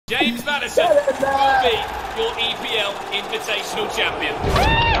James Maddison will be your EPL Invitational Champion.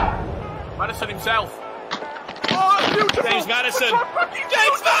 Maddison himself. Oh, James Maddison.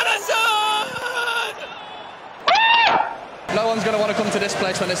 James Maddison! No one's going to want to come to this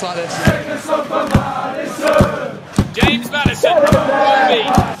place when it's like this. James Maddison will be...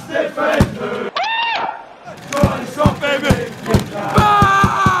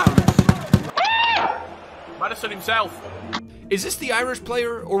 Maddison himself. Is this the Irish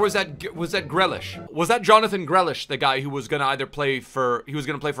player, or was that Grealish? Was that Jonathan Grealish, the guy who was gonna either play for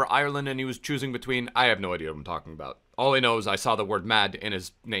Ireland, and he was choosing between? I have no idea what I'm talking about. All I know is I saw the word "mad" in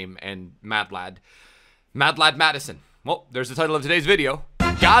his name and Mad Lad Maddison. Well, there's the title of today's video.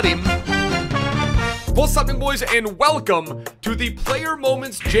 Got him. What's up, boys, and welcome to the Player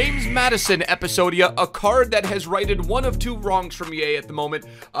Moments James Maddison episodia, a card that has righted one of two wrongs from EA at the moment.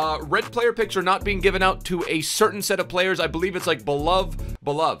 Red player picks are not being given out to a certain set of players. I believe it's like beloved.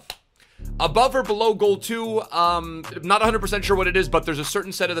 Above or below goal 2, not 100% sure what it is, but there's a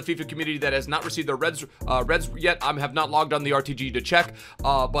certain set of the FIFA community that has not received their reds yet. I have not logged on the RTG to check,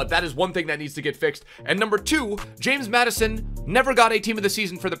 but that is one thing that needs to get fixed. And number 2, James Maddison never got a team of the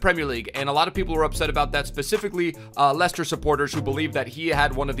season for the Premier League, and a lot of people were upset about that, specifically Leicester supporters who believe that he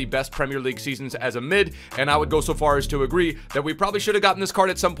had one of the best Premier League seasons as a mid, and I would go so far as to agree that we probably should have gotten this card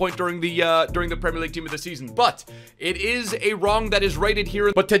at some point during the Premier League team of the season. But it is a wrong that is righted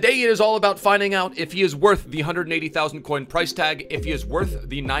here. But today it is all about finding out if he is worth the 180,000 coin price tag, if he is worth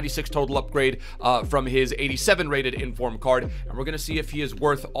the 96 total upgrade from his 87 rated inform card, and we're going to see if he is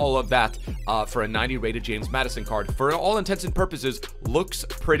worth all of that for a 90 rated James Maddison card. For all intents and purposes, looks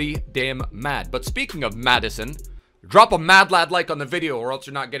pretty damn mad. But speaking of Maddison, drop a mad lad like on the video, or else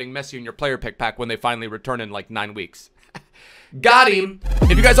you're not getting Messi in your player pick pack when they finally return in like 9 weeks. Got him.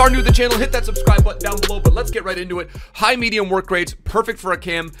 If you guys are new to the channel, hit that subscribe button down below, but let's get right into it. High medium work rates, perfect for a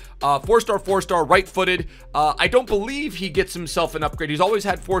cam, 4-star, right-footed. I don't believe he gets himself an upgrade. He's always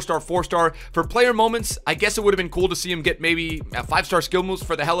had 4-star. For player moments, I guess it would have been cool to see him get maybe a 5-star skill moves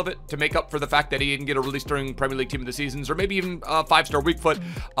for the hell of it, to make up for the fact that he didn't get a release during Premier League Team of the Seasons, or maybe even 5-star weak foot.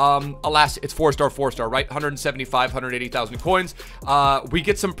 Alas, it's 4-star, right? 175, 180,000 coins. We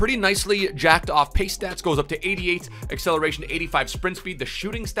get some pretty nicely jacked off pace stats, goes up to 88, acceleration 85 sprint speed. The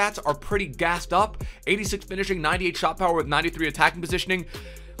shooting stats are pretty gassed up, 86 finishing, 98 shot power with 93 attacking positioning.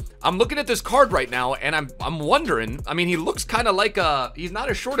 I'm looking at this card right now, and I'm wondering, I mean, he looks kind of like he's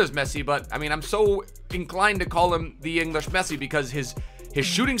not as short as Messi, but I mean, I'm so inclined to call him the English Messi because his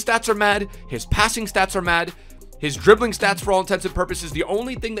shooting stats are mad, his passing stats are mad, his dribbling stats, for all intents and purposes. The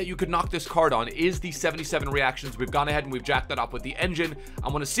only thing that you could knock this card on is the 77 reactions. We've gone ahead and we've jacked that up with the engine. I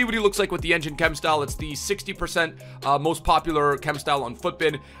want to see what he looks like with the engine chem style. It's the 60% most popular chem style on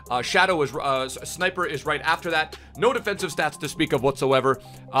Footbin. Shadow is Sniper is right after that. No defensive stats to speak of whatsoever.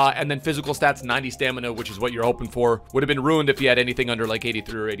 And then physical stats, 90 stamina, which is what you're hoping for. Would have been ruined if he had anything under like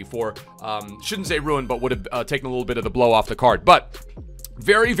 83 or 84. Shouldn't say ruined, but would have taken a little bit of the blow off the card. But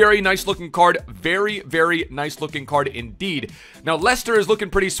very, very nice looking card. Very, very nice looking card indeed. Now, Leicester is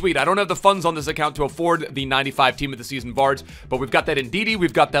looking pretty sweet. I don't have the funds on this account to afford the 95 team of the season Vards, but we've got that Ndidi,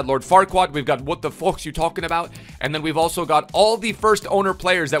 we've got that Lord Farquaad, we've got what the fuck's you talking about, and then we've also got all the first owner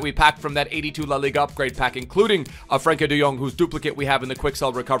players that we packed from that 82 La Liga upgrade pack, including a Frenkie de Jong, whose duplicate we have in the quick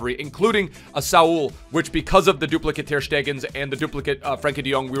sell recovery, including a Saul, which because of the duplicate Ter Stegens and the duplicate Frenkie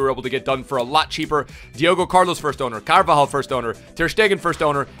de Jong, we were able to get done for a lot cheaper. Diogo Carlos first owner, Carvajal first owner, Ter Stegen first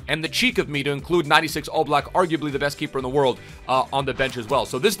owner, and the cheek of me to include 96 All Black, arguably the best keeper in the world, on the bench as well.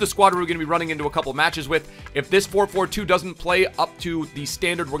 So this is the squad we're going to be running into a couple matches with. If this 4-4-2 doesn't play up to the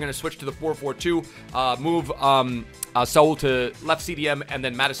standard, we're going to switch to the 4-4-2, move Saul to left CDM, and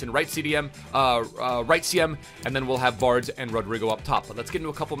then Maddison right CDM, right CM, and then we'll have Vards and Rodrigo up top. But let's get into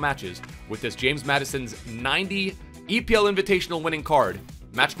a couple matches with this James Maddison's 90 EPL Invitational winning card.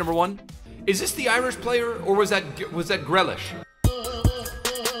 Match number 1. Is this the Irish player, or was that Grealish?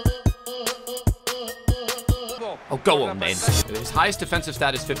 Oh, go on, man. His highest defensive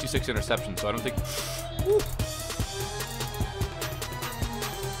stat is 56 interceptions, so I don't think... Woo.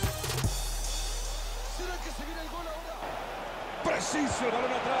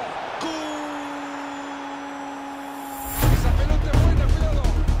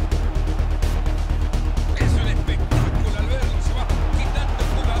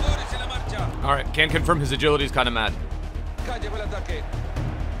 All right, can confirm his agility is kind of mad.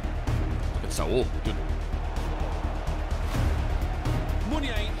 It's Saul, dude.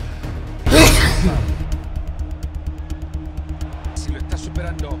 Si lo está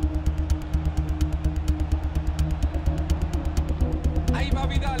superando. Ahí va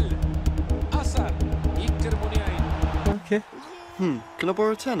Vidal. Hazard. Inter Muniain. Okay. Can I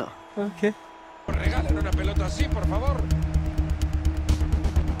borrow a tenner? Okay. Regalen una pelota así, por favor.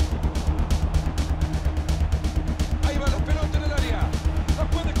 Ahí va la pelota en el área. La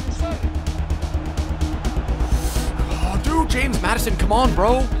puede cruzar. Oh, dude, James Maddison, come on,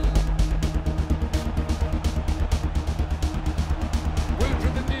 bro.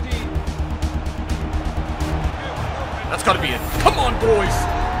 That's gotta be it. Come on, boys.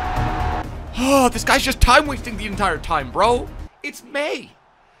 Oh, this guy's just time wasting the entire time, bro. It's May.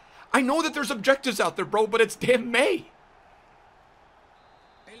 I know that there's objectives out there, bro, but it's damn May.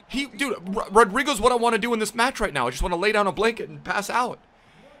 Dude, Rodrigo's what I want to do in this match right now. I just want to lay down a blanket and pass out.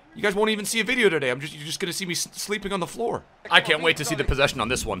 You guys won't even see a video today. You're just gonna see me sleeping on the floor. I can't wait to see the possession on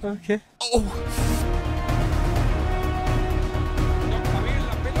this one. Okay. Oh.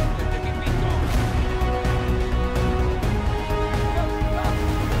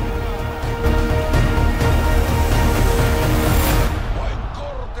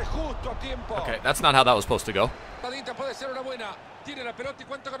 Okay, that's not how that was supposed to go. Puede ser una buena. Tiene la pelota y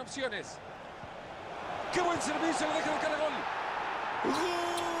cuenta con opciones. Qué buen servicio, le deja de cara gol.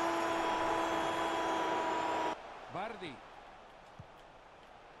 Bardi.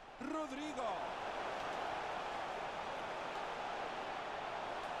 Rodrigo.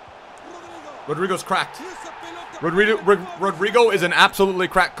 Rodrigo's cracked. Rodrigo is an absolutely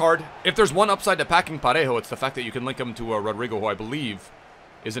cracked card. If there's one upside to packing Parejo, it's the fact that you can link him to Rodrigo, who I believe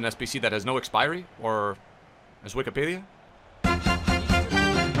is an SBC that has no expiry, or is Wikipedia?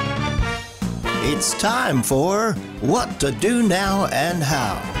 It's time for What to Do Now and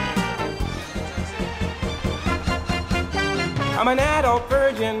How. I'm an adult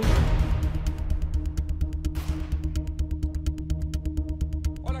virgin.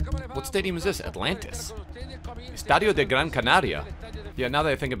 What stadium is this? Atlantis. Estadio de Gran Canaria. Yeah, now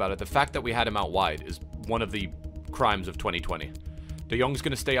that I think about it, the fact that we had him out wide is one of the crimes of 2020. De Jong's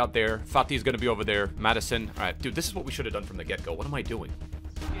gonna stay out there. Fati's gonna be over there. Maddison. All right, dude, this is what we should have done from the get-go. What am I doing?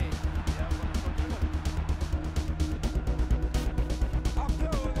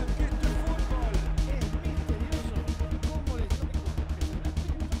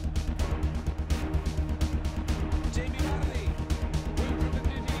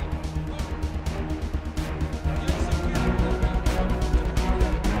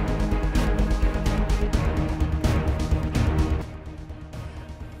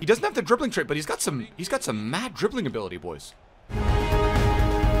 He doesn't have the dribbling trait, but he's got some mad dribbling ability, boys.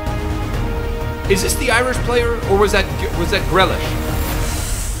 Is this the Irish player, or was that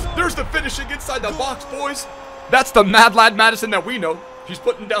Grealish? There's the finishing inside the box, boys. That's the mad lad Maddison that we know. He's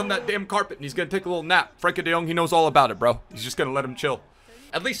putting down that damn carpet and he's gonna take a little nap. Frankie de Jong, he knows all about it, bro. He's just gonna let him chill.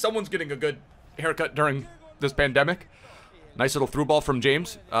 At least someone's getting a good haircut during this pandemic. Nice little through ball from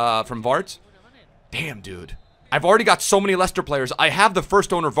James, from Vards. Damn, dude. I've already got so many Leicester players. I have the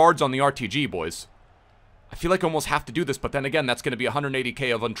first owner Vards on the RTG, boys. I feel like I almost have to do this, but then again, that's going to be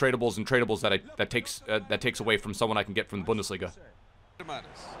 180k of untradables and tradables that takes away from someone I can get from the Bundesliga.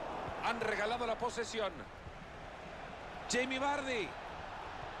 Han regalado la posesión. Jamie Vardy.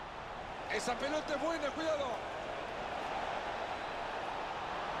 Esa pelota es buena, cuidado.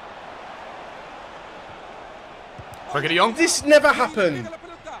 Frankie de Jong. This never happened.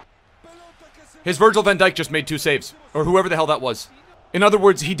 His Virgil van Dijk just made 2 saves, or whoever the hell that was. In other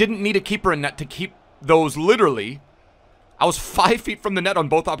words, he didn't need a keeper in net to keep those. Literally, I was 5 feet from the net on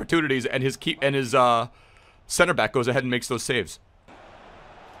both opportunities, and his center back goes ahead and makes those saves.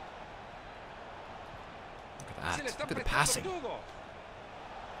 Look at that! Look at the passing.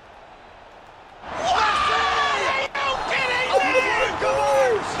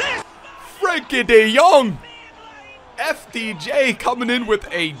 Frankie de Jong. FDJ coming in with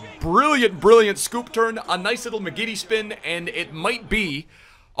a brilliant scoop turn, a nice little McGiddy spin, and it might be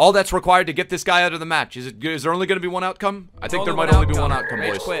all that's required to get this guy out of the match. Is there only going to be one outcome? I think there might only be one outcome,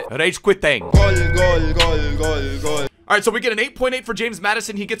 boys. Rage quitting. All right, so we get an 8.8 for James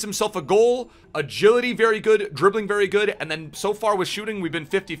Maddison. He gets himself a goal, agility very good, dribbling very good, and then so far with shooting, we've been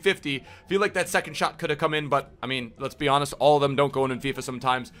 50-50. Feel like that second shot could have come in, but I mean, let's be honest, all of them don't go in FIFA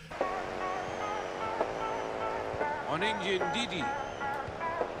sometimes. Didi.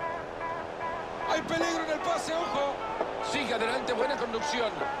 Hay peligro en el pase, ojo. Sigue adelante, buena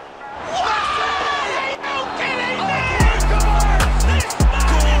conducción.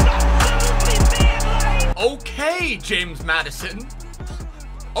 Okay, James Maddison.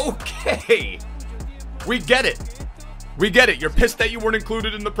 Okay. We get it. We get it. You're pissed that you weren't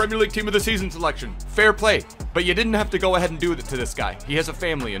included in the Premier League Team of the Season selection. Fair play. But you didn't have to go ahead and do it to this guy. He has a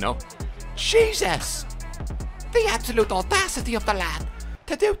family, you know. Jesus. The absolute audacity of the lad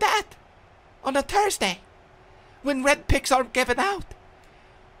to do that on a Thursday when red picks aren't given out.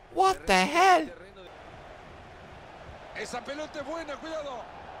 What? the hell? Esa pelota es buena, cuidado.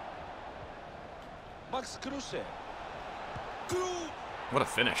 Max Kruse. What a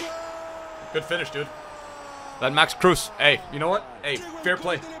finish. Good finish, dude. That Max Kruse. Hey, you know what? Hey, fair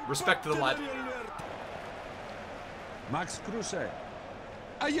play. Respect to the lad. Max Kruse.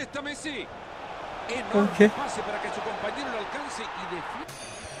 Ahí está Messi. Enorme pase para que su compañero lo alcance y define.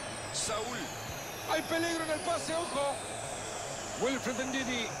 Saúl. Hay peligro en el pase, ojo. Wilfred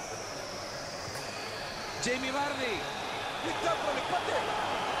Ndidi. Jamie Vardy. Y está por el empate.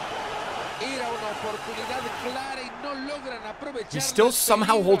 Era una oportunidad clara y no logran aprovechar. He still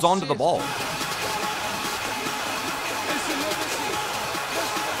somehow holds on to the ball.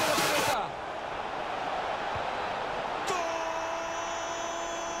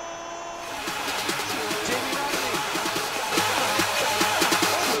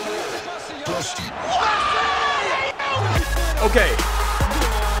 Okay,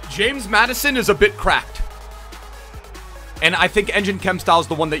 James Maddison is a bit cracked, and I think Engine Chem style is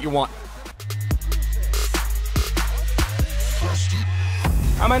the one that you want.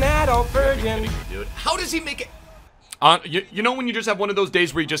 I'm an adult virgin. Dude, how does he make it? You know when you just have one of those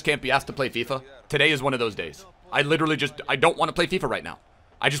days where you just can't be asked to play FIFA? Today is one of those days. I literally just, I don't want to play FIFA right now.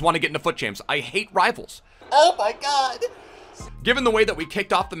 I just want to get into foot champs. I hate rivals. Oh my god. Given the way that we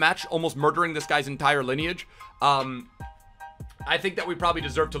kicked off the match, almost murdering this guy's entire lineage, I think that we probably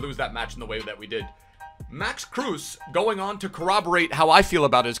deserve to lose that match in the way that we did. Max Kruse, going on to corroborate how I feel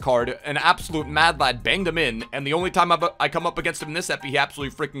about his card, an absolute mad lad, banged him in, and the only time I come up against him in this epi, he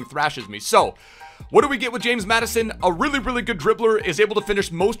absolutely freaking thrashes me. So, what do we get with James Maddison? A really, really good dribbler, is able to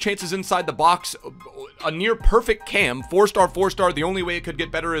finish most chances inside the box, a near perfect cam, 4-star, 4-star. The only way it could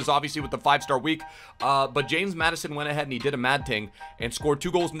get better is obviously with the 5-star week, but James Maddison went ahead and he did a mad thing and scored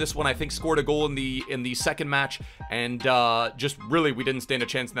 2 goals in this one. I think scored a goal in the second match, and just really we didn't stand a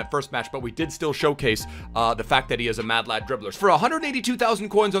chance in that first match, but we did still showcase the fact that he is a mad lad dribbler. For 182,000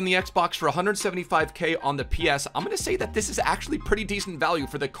 coins on the Xbox, for 175k on the PS, I'm going to say that this is actually pretty decent value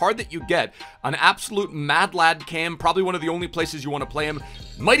for the card that you get. An absolute mad lad cam, probably one of the only places you want to play him.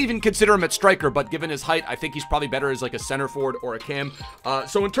 Might even consider him at striker, but given his height, I think he's probably better as like a center forward or a cam.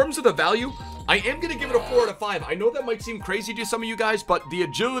 So in terms of the value, I am going to give it a 4 out of 5. I know that might seem crazy to some of you guys, but the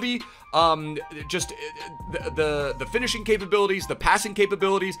agility, just the finishing capabilities, the passing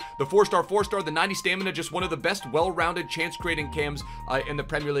capabilities, the 4-star, 4-star, the 90 stamina, just one of the best well-rounded chance-creating cams in the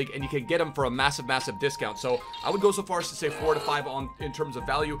Premier League, and you can get them for a massive, massive discount. So I would go so far as to say 4 out of 5 in terms of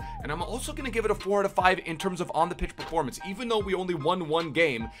value, and I'm also going to give it a 4 out of 5 in terms of on-the-pitch performance. Even though we only won 1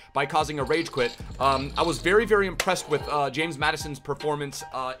 game by causing a rage quit, I was very, very impressed with James Maddison's performance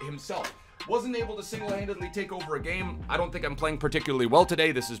himself. Wasn't able to single-handedly take over a game. I don't think I'm playing particularly well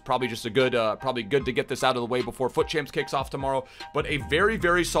today. This is probably just a good, probably good to get this out of the way before Foot Champs kicks off tomorrow. But a very,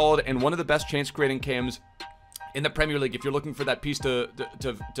 very solid and one of the best chance-creating cams in the Premier League if you're looking for that piece to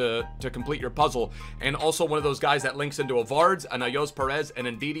complete your puzzle. And also one of those guys that links into a Vards, an Ayos Perez, an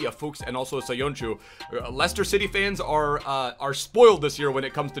Ndidi, a Fuchs, and also a Sayonchu. Leicester City fans are spoiled this year when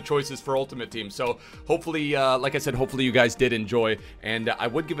it comes to choices for Ultimate Team. So hopefully, like I said, hopefully you guys did enjoy. And I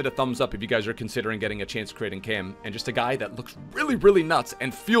would give it a thumbs up if you guys are considering getting a chance creating cam. And just a guy that looks really, really nuts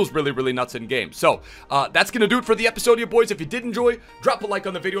and feels really, really nuts in game. So that's going to do it for the episode here, boys. If you did enjoy, drop a like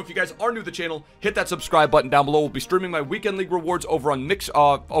on the video. If you guys are new to the channel, hit that subscribe button down below. We'll be streaming my weekend league rewards over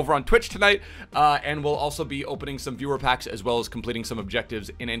on Twitch tonight, and we'll also be opening some viewer packs as well as completing some objectives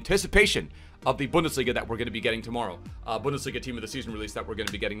in anticipation of the Bundesliga that we're going to be getting tomorrow. Bundesliga team of the season release that we're going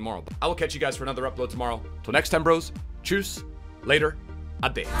to be getting tomorrow. I will catch you guys for another upload tomorrow. Till next time, bros. Tschüss. Later.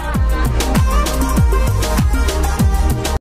 Ade.